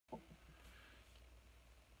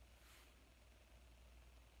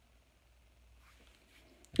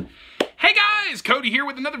guys, Cody here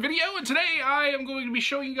with another video, and today I am going to be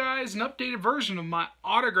showing you guys an updated version of my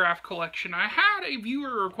autograph collection. I had a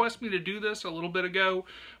viewer request me to do this a little bit ago,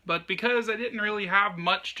 but because I didn't really have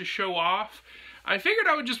much to show off, I figured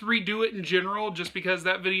I would just redo it in general, just because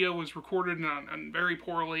that video was recorded and very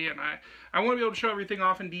poorly, and I want to be able to show everything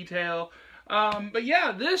off in detail. But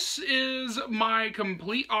yeah, this is my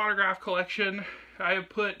complete autograph collection. I have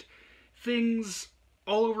put things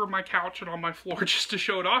all over my couch and on my floor just to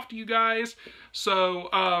show it off to you guys. So,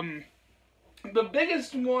 the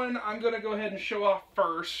biggest one I'm going to go ahead and show off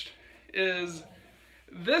first is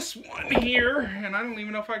this one here, and I don't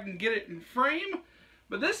even know if I can get it in frame,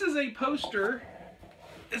 but this is a poster.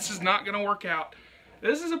 This is not going to work out.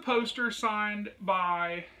 This is a poster signed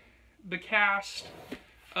by the cast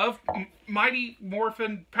of Mighty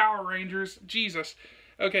Morphin Power Rangers. Jesus.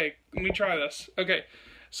 Okay, let me try this. Okay.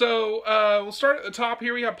 So, we'll start at the top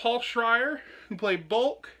here. We have Paul Schreier, who played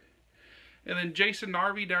Bulk. And then Jason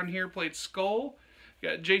Narvi down here played Skull.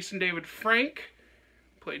 You got Jason David Frank,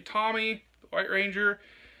 played Tommy, the White Ranger.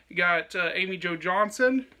 You got Amy Jo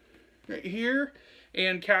Johnson right here,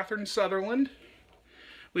 and Catherine Sutherland.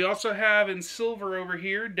 We also have in silver over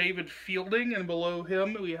here, David Fielding, and below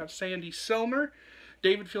him we have Sandy Selmer.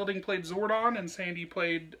 David Fielding played Zordon, and Sandy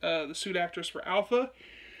played the suit actress for Alpha.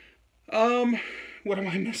 What am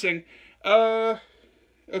I missing?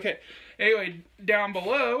 Okay. Anyway, down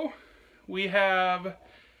below, we have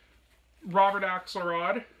Robert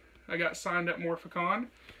Axelrod. I got signed at Morphicon.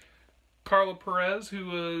 Carla Perez, who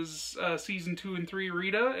was Season 2 and 3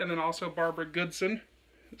 Rita, and then also Barbara Goodson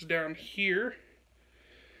is down here.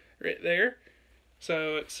 Right there.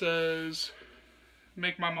 So it says,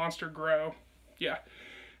 "Make my monster grow." Yeah.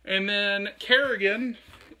 And then Kerrigan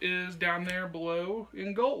is down there below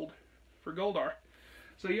in gold for Goldar.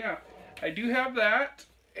 So yeah, I do have that,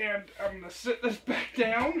 and I'm going to sit this back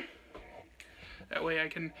down. That way I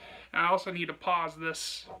can, I also need to pause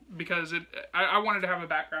this because I wanted to have a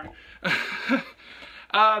background.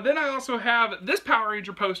 Then I also have this Power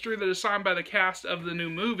Ranger poster that is signed by the cast of the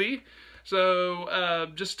new movie.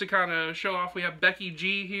 So just to kind of show off, we have Becky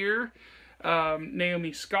G here,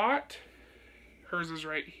 Naomi Scott, hers is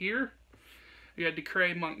right here. We got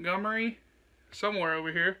Decray Montgomery, somewhere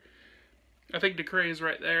over here. I think Decray is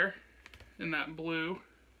right there, in that blue.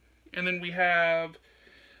 And then we have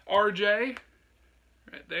RJ,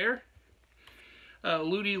 right there.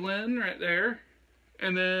 Ludi Lynn, right there.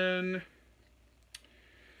 And then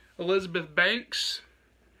Elizabeth Banks,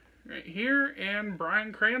 right here. And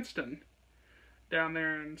Bryan Cranston, down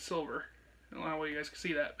there in silver. I don't know how you guys can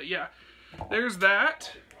see that, but yeah. There's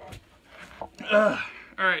that.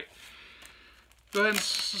 Alright. Go ahead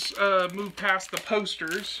and move past the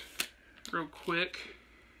posters real quick.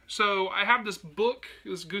 So I have this book,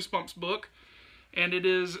 this Goosebumps book, and it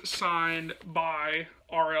is signed by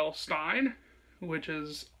R.L. Stine, which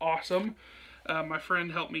is awesome. My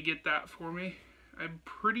friend helped me get that for me. I'm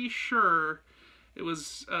pretty sure it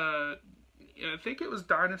was, I think it was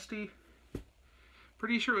Dynasty.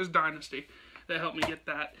 Pretty sure it was Dynasty that helped me get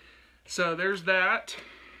that. So there's that.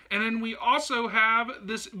 And then we also have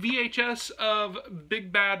this VHS of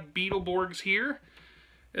Big Bad Beetleborgs here.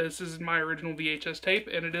 This is my original VHS tape,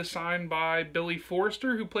 and it is signed by Billy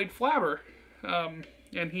Forrester, who played Flabber.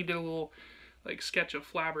 And he did a little like sketch of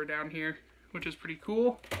Flabber down here, which is pretty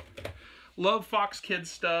cool. Love Fox Kids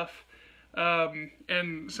stuff.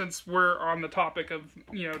 And since we're on the topic of,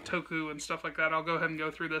 you know, Toku and stuff like that, I'll go ahead and go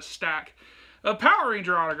through this stack of Power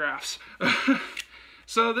Ranger autographs.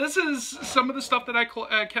 So this is some of the stuff that I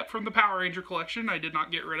kept from the Power Ranger collection I did not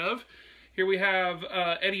get rid of. Here we have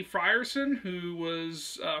Eddie Frierson, who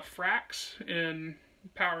was Frax in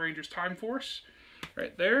Power Rangers Time Force,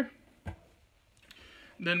 right there.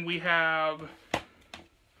 Then we have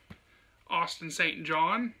Austin St.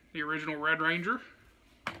 John, the original Red Ranger.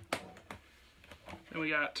 Then we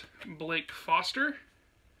got Blake Foster,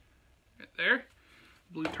 right there,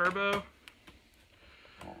 Blue Turbo.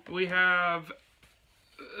 We have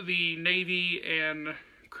the Navy and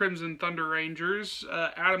Crimson Thunder Rangers,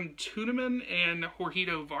 Adam Tuneman and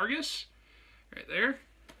Jorgito Vargas, right there.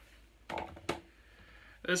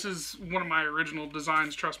 This is one of my original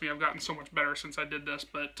designs. Trust me, I've gotten so much better since I did this,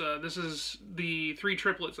 but this is the three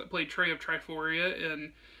triplets that played Trey of Triforia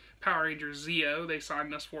in Power Rangers Zeo. They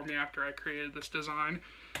signed this for me after I created this design.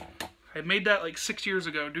 I made that like 6 years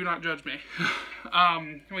ago. Do not judge me.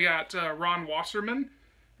 We got Ron Wasserman,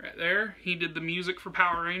 right there. He did the music for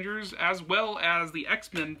Power Rangers, as well as the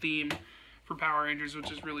X-Men theme for Power Rangers,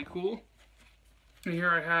 which is really cool. And here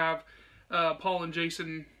I have Paul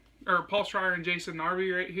Schreier and Jason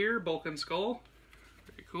Narvi right here, Bulk and Skull.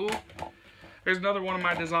 Very cool. There's another one of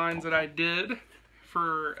my designs that I did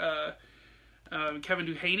for Kevin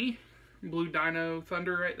Duhaney, Blue Dino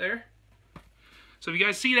Thunder right there. So if you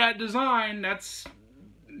guys see that design, that's,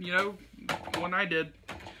 you know, one I did.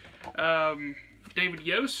 David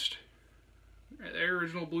Yost, right there,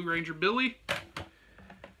 original Blue Ranger Billy.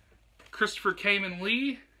 Christopher Kamen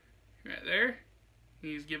Lee, right there.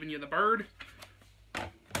 He's giving you the bird.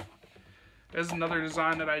 There's another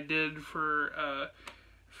design that I did for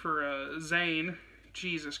Zane.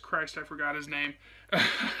 Jesus Christ, I forgot his name.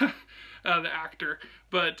 The actor.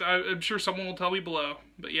 But I'm sure someone will tell me below.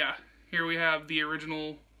 But yeah, here we have the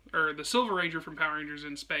original, or the Silver Ranger from Power Rangers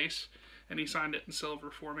in Space. And he signed it in silver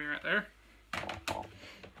for me right there.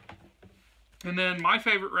 And then my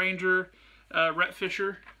favorite Ranger, Rhett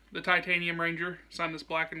Fisher, the Titanium Ranger. Signed this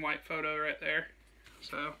black and white photo right there.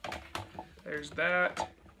 So, there's that.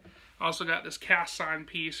 Also got this cast sign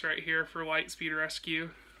piece right here for Lightspeed Rescue.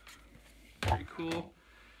 Very cool.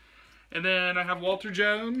 And then I have Walter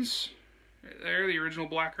Jones, right there, the original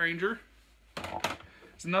Black Ranger.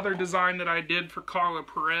 It's another design that I did for Carla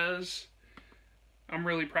Perez. I'm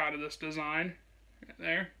really proud of this design, right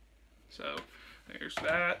there. So, there's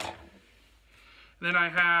that. Then I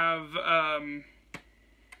have,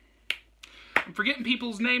 I'm forgetting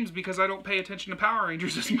people's names because I don't pay attention to Power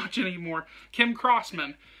Rangers as much anymore. Kim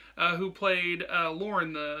Crossman, who played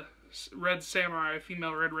Lauren, the Red Samurai,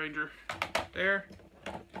 female Red Ranger, there.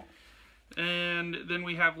 And then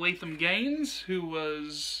we have Latham Gaines, who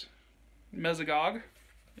was Mesogog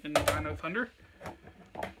in Dino Thunder.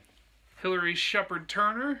 Hillary Shepard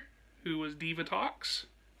Turner, who was Divatox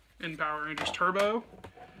in Power Rangers Turbo.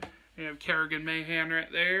 We have Kerrigan Mahan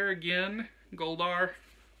right there, again, Goldar.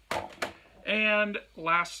 And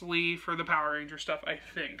lastly, for the Power Ranger stuff, I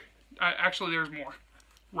think. Actually, there's more.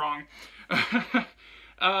 Wrong.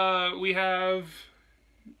 We have...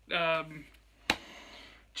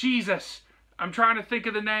 Jesus. I'm trying to think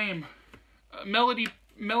of the name. Melody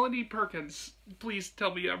Perkins. Please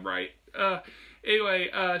tell me I'm right.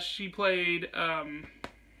 Anyway, she played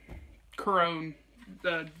Corone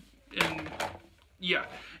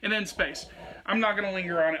in Space. I'm not going to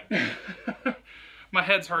linger on it. My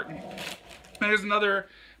head's hurting. There's another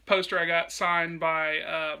poster I got signed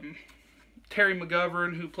by Terry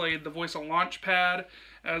McGovern, who played the voice of Launchpad,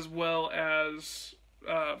 as well as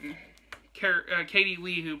Katie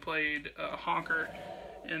Lee, who played Honker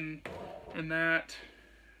in that.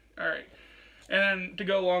 Alright. And then to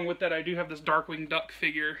go along with that, I do have this Darkwing Duck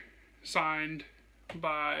figure signed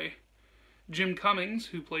by Jim Cummings,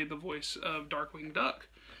 who played the voice of Darkwing Duck.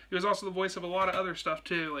 He was also the voice of a lot of other stuff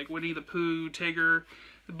too, like Winnie the Pooh, Tigger,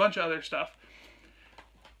 a bunch of other stuff.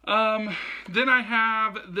 Then I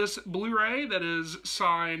have this Blu-ray that is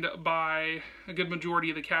signed by a good majority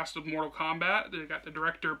of the cast of Mortal Kombat. They got the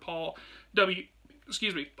director Paul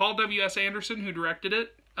W.S. Anderson, who directed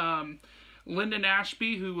it. Lyndon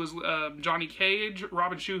Ashby, who was Johnny Cage,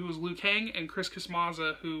 Robin Shou, who was Liu Kang, and Chris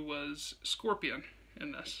Kismaza, who was Scorpion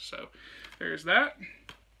in this. So there's that.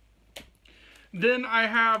 Then I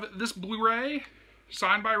have this Blu-ray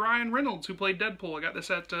signed by Ryan Reynolds, who played Deadpool. I got this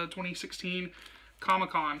at 2016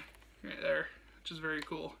 Comic-Con right there, which is very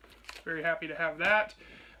cool. Very happy to have that.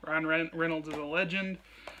 Ryan Reynolds is a legend.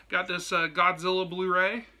 Got this Godzilla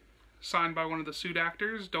Blu-ray signed by one of the suit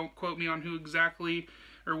actors. Don't quote me on who exactly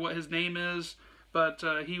or what his name is, but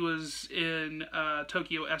he was in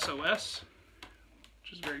Tokyo SOS,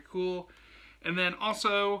 which is very cool. And then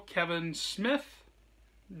also Kevin Smith,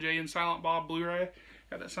 Jay and Silent Bob Blu-ray.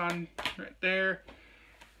 Got that signed right there.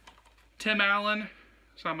 Tim Allen,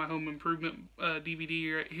 signed my Home Improvement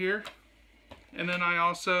DVD right here. And then I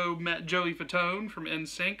also met Joey Fatone from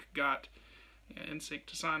NSYNC. Got NSYNC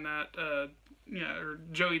to sign that, or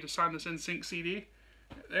Joey to sign this NSYNC CD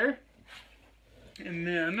right there. And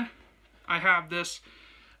then I have this,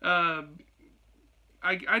 I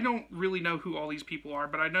don't really know who all these people are,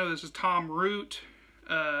 but I know this is Tom Root,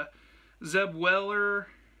 Zeb Weller,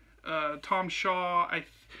 Tom Shaw.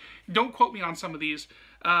 Don't quote me on some of these.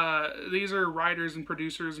 These are writers and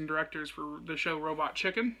producers and directors for the show Robot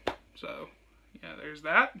Chicken. So, yeah, there's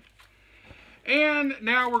that. And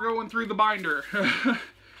now we're going through the binder.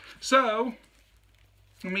 So,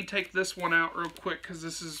 let me take this one out real quick, because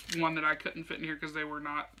this is one that I couldn't fit in here because they were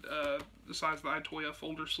not the size of the Itoya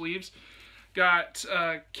folder sleeves. Got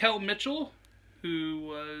Kel Mitchell, who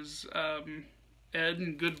was Ed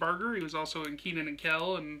in Good Burger. He was also in Kenan and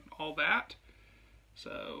Kel and all that.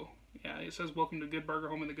 So, yeah, it says, "Welcome to Good Burger,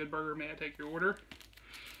 home in the Good Burger. May I take your order?"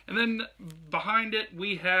 And then behind it,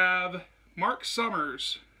 we have Mark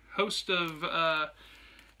Summers, host of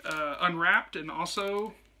Unwrapped and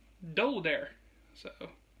also Double Dare. So,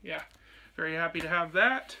 yeah, Very happy to have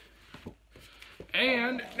that.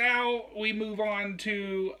 And now we move on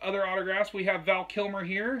to other autographs. We have Val Kilmer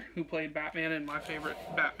here, who played Batman in my favorite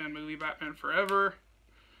Batman movie, Batman Forever.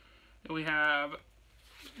 And we have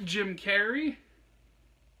Jim Carrey.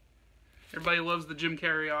 Everybody loves the Jim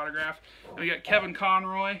Carrey autograph. And we got Kevin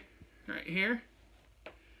Conroy right here.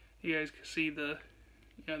 You guys can see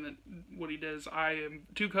what he does. I am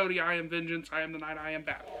to Cody, I am vengeance, I am the night, I am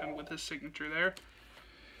Batman, with his signature there.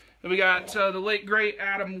 Then we got the late great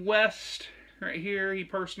Adam West right here. He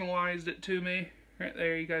personalized it to me. Right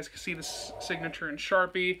there, you guys can see the signature in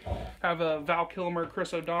Sharpie. Have a Val Kilmer,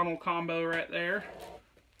 Chris O'Donnell combo right there.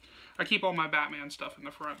 I keep all my Batman stuff in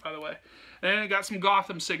the front, by the way. And I got some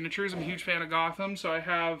Gotham signatures. I'm a huge fan of Gotham. So I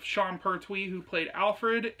have Sean Pertwee, who played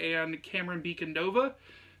Alfred, and Cameron Beacon-Dova,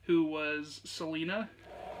 who was Selina,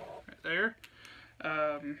 right there.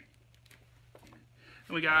 And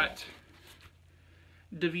we got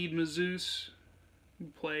David Mazouz, who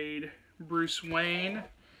played Bruce Wayne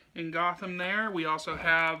in Gotham there. We also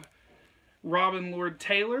have Robin Lord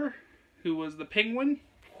Taylor, who was the Penguin,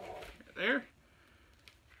 right there.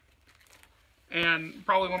 And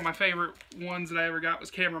probably one of my favorite ones that I ever got was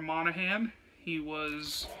Cameron Monaghan. He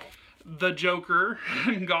was the Joker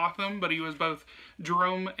in Gotham, but he was both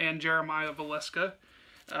Jerome and Jeremiah Valeska.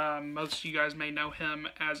 Most of you guys may know him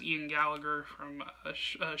as Ian Gallagher from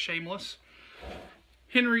Shameless.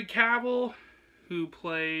 Henry Cavill, who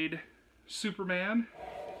played Superman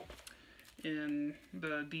in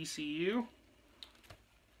the DCU.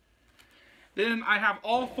 Then I have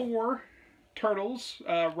all four Turtles,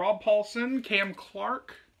 Rob Paulsen, Cam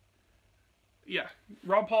Clark. Yeah,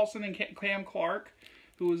 Rob Paulsen and Cam Clark,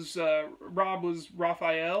 who was, Rob was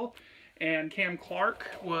Raphael, and Cam Clark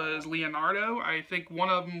was Leonardo. I think one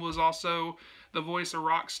of them was also the voice of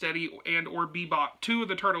Rocksteady and or Bebop. Two of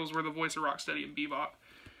the Turtles were the voice of Rocksteady and Bebop.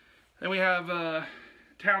 Then we have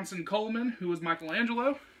Townsend Coleman, who was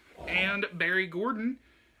Michelangelo, and Barry Gordon,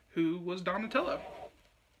 who was Donatello.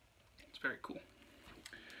 It's very cool.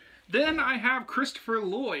 Then I have Christopher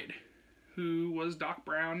Lloyd, who was Doc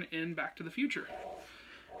Brown in Back to the Future.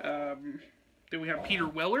 Then we have Peter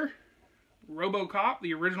Weller, RoboCop,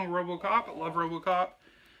 the original RoboCop. I love RoboCop.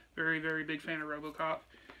 Very, very big fan of RoboCop.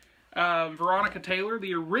 Veronica Taylor,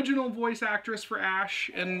 the original voice actress for Ash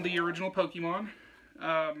in the original Pokemon.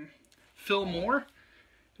 Phil Moore,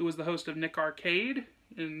 who was the host of Nick Arcade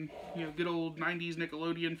in good old 90s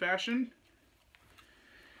Nickelodeon fashion.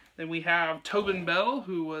 Then we have Tobin Bell,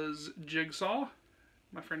 who was Jigsaw.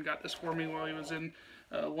 My friend got this for me while he was in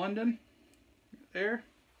London. There.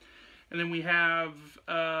 And then we have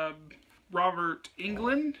Robert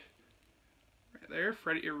Englund. Right there.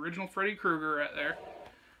 Original Freddy Krueger right there.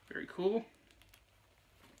 Very cool.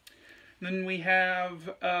 And then we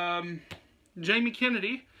have Jamie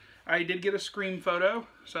Kennedy. I did get a Scream photo.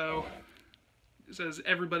 So it says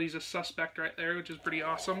everybody's a suspect right there, which is pretty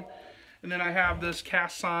awesome. And then I have this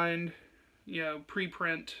cast signed,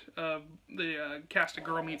 preprint of the cast of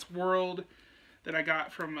Girl Meets World that I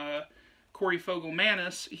got from Corey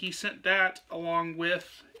Fogelmanis. He sent that along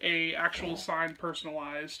with a actual signed,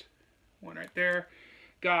 personalized one right there.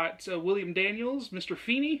 Got William Daniels, Mr.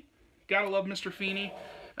 Feeney. Gotta love Mr. Feeney.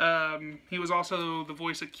 He was also the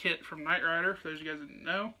voice of Kit from Knight Rider, for those of you guys that didn't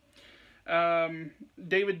know.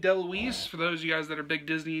 David DeLuise, for those of you guys that are big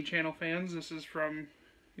Disney Channel fans. This is from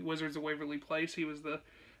Wizards of Waverly Place. He was the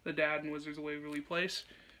dad in Wizards of Waverly Place,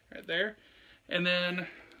 right there. And then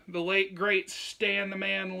the late, great Stan the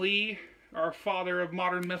Man Lee, our father of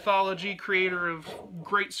modern mythology, creator of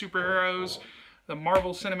great superheroes, the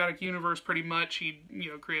Marvel Cinematic Universe pretty much. He,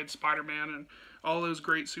 created Spider-Man and all those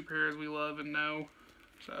great superheroes we love and know.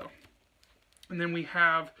 So, and then we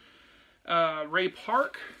have Ray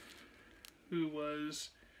Park, who was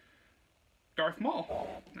Darth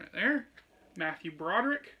Maul, right there. Matthew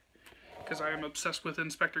Broderick, because I am obsessed with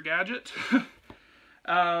Inspector Gadget.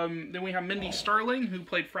 Then we have Mindy Sterling, who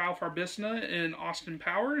played Frau Farbissina in Austin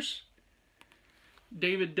Powers.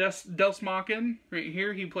 David Delsmachen, right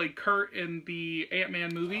here, he played Kurt in the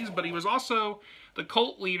Ant-Man movies, but he was also the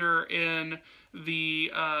cult leader in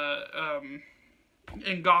the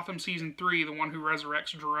in Gotham Season 3, the one who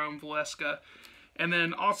resurrects Jerome Valeska. And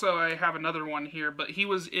then also I have another one here, but he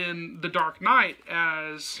was in The Dark Knight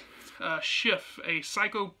as Schiff, a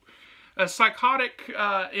psychotic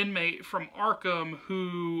inmate from Arkham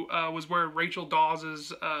who was wearing Rachel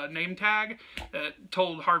Dawes' name tag that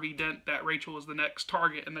told Harvey Dent that Rachel was the next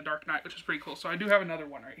target in The Dark Knight, which is pretty cool. So I do have another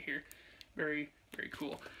one right here. Very, very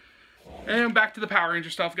cool. And back to the Power Ranger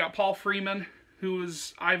stuff. Got Paul Freeman, who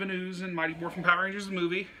was Ivan Ooze in Mighty Morphin Power Rangers the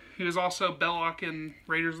movie. He was also Belloc in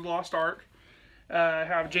Raiders of the Lost Ark. I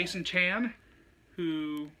have Jason Chan,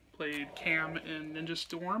 who played Cam in Ninja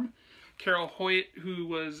Storm. Carol Hoyt, who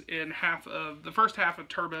was in the first half of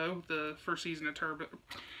Turbo, the first season of Turbo.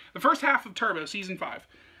 The first half of Turbo, season 5.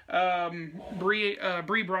 Brie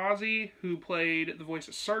Brazzi, who played the voice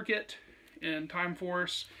of Circuit in Time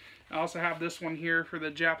Force. I also have this one here for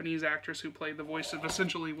the Japanese actress who played the voice of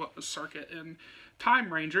essentially what was Circuit in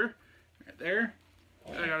Time Ranger. Right there.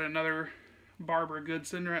 I got another Barbara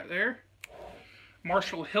Goodson right there.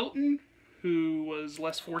 Marshall Hilton, who was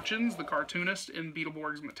Les Fortunes, the cartoonist in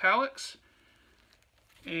Beetleborgs Metallics.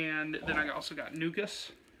 And then I also got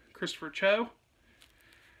Nukas, Christopher Cho.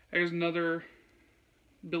 There's another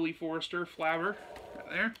Billy Forrester, Flavor, right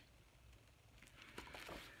there.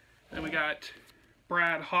 Then we got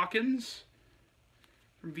Brad Hawkins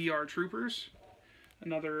from VR Troopers.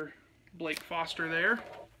 Another Blake Foster there.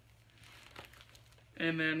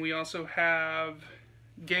 And then we also have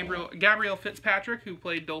Gabrielle Fitzpatrick, who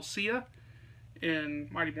played Dulcia in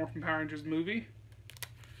Mighty Morphin Power Rangers movie.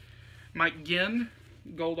 Mike Ginn,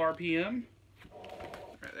 Gold RPM.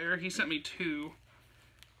 Right there. He sent me 2,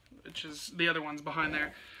 which is the other one's behind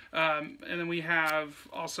there. And then we have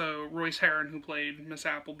also Royce Heron, who played Miss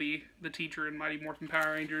Appleby, the teacher in Mighty Morphin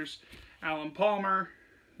Power Rangers. Alan Palmer,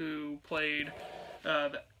 who played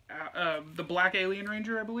the Black Alien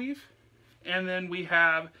Ranger, I believe. And then we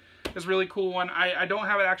have this really cool one. I don't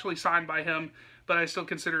have it actually signed by him, but I still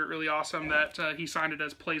consider it really awesome that he signed it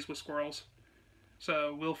as Plays with Squirrels.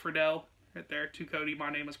 So, Will Friedle, right there, to Cody,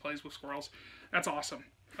 my name is Plays with Squirrels. That's awesome.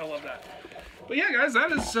 I love that. But yeah, guys,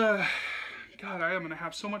 that is, God, I am going to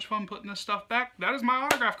have so much fun putting this stuff back. That is my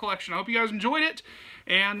autograph collection. I hope you guys enjoyed it,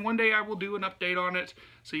 and one day I will do an update on it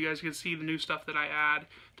so you guys can see the new stuff that I add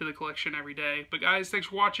to the collection every day. But guys, thanks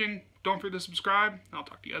for watching. Don't forget to subscribe. I'll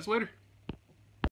talk to you guys later.